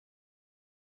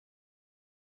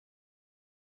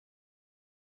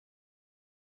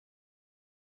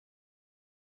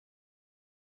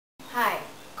Hi,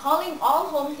 calling all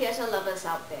home theatre lovers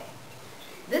out there.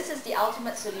 This is the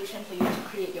ultimate solution for you to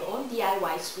create your own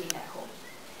DIY screen at home.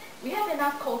 We have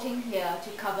enough coating here to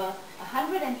cover a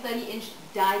 130-inch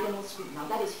diagonal screen. Now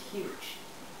that is huge.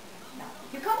 Now,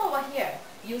 if you come over here,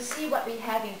 you'll see what we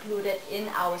have included in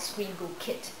our screen Goo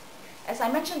Kit. As I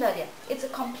mentioned earlier, it's a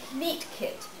complete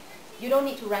kit. You don't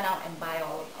need to run out and buy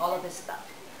all of this stuff.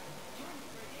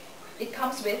 It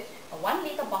comes with a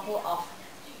 1-liter bottle of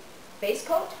base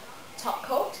coat, top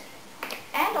coat,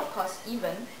 and of course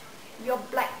even your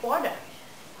black border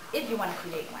if you want to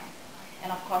create one.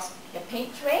 And of course your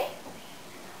paint tray,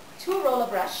 2 roller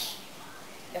brush,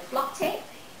 your flock tape,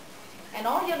 and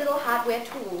all your little hardware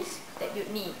tools that you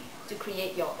need to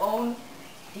create your own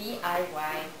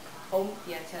DIY home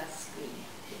theatre screen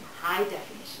in high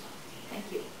definition.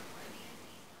 Thank you.